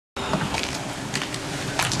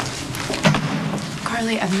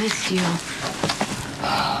Carly, I missed you.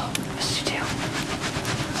 I missed you too.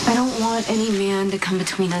 I don't want any man to come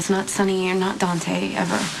between us, not Sonny or not Dante,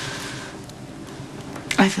 ever.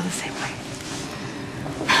 I feel the same way.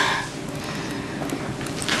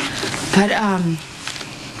 But,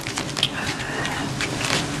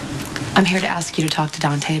 I'm here to ask you to talk to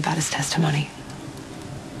Dante about his testimony.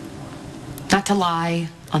 Not to lie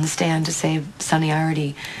on the stand to say, Sonny, I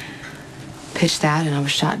already pitched that and I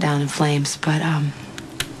was shot down in flames. But,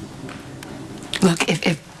 look,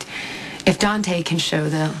 if Dante can show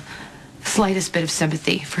the slightest bit of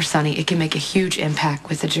sympathy for Sonny, it can make a huge impact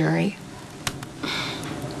with the jury.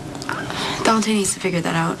 Dante needs to figure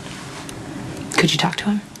that out. Could you talk to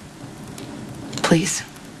him? Please.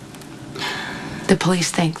 The police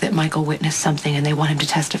think that Michael witnessed something and they want him to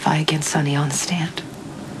testify against Sonny on the stand.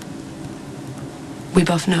 We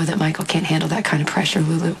both know that Michael can't handle that kind of pressure,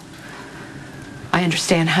 Lulu. I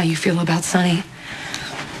understand how you feel about Sonny.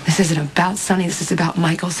 This isn't about Sonny, this is about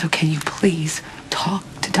Michael, so can you please talk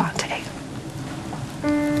to Dante? You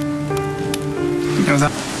know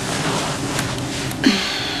that?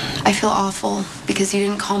 I feel awful because you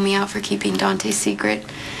didn't call me out for keeping Dante's secret.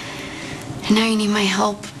 And now you need my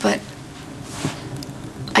help, but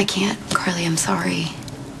I can't. Carly, I'm sorry.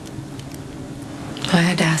 I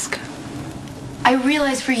had to ask. I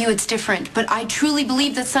realize for you it's different, but I truly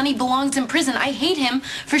believe that Sonny belongs in prison. I hate him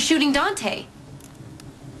for shooting Dante.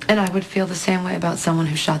 And I would feel the same way about someone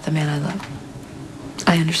who shot the man I love.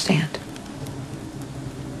 I understand.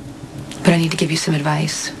 But I need to give you some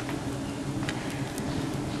advice.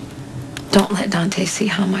 Don't let Dante see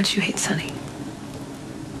how much you hate Sonny.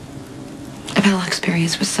 I've had a lot of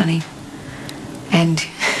experience with Sonny. And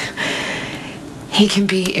he can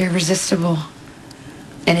be irresistible.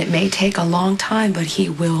 And it may take a long time, but he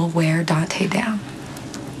will wear Dante down.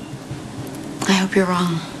 I hope you're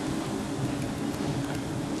wrong.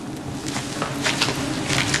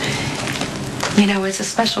 You know, it's a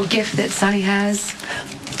special gift that Sonny has.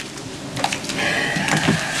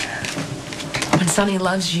 When Sonny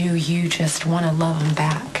loves you, you just want to love him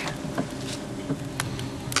back.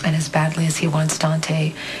 And as badly as he wants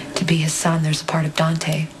Dante to be his son, there's a part of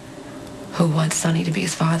Dante who wants Sonny to be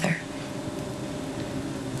his father.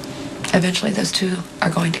 Eventually, those two are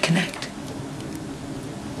going to connect.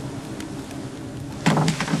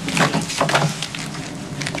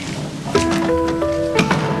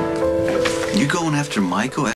 You going after Michael?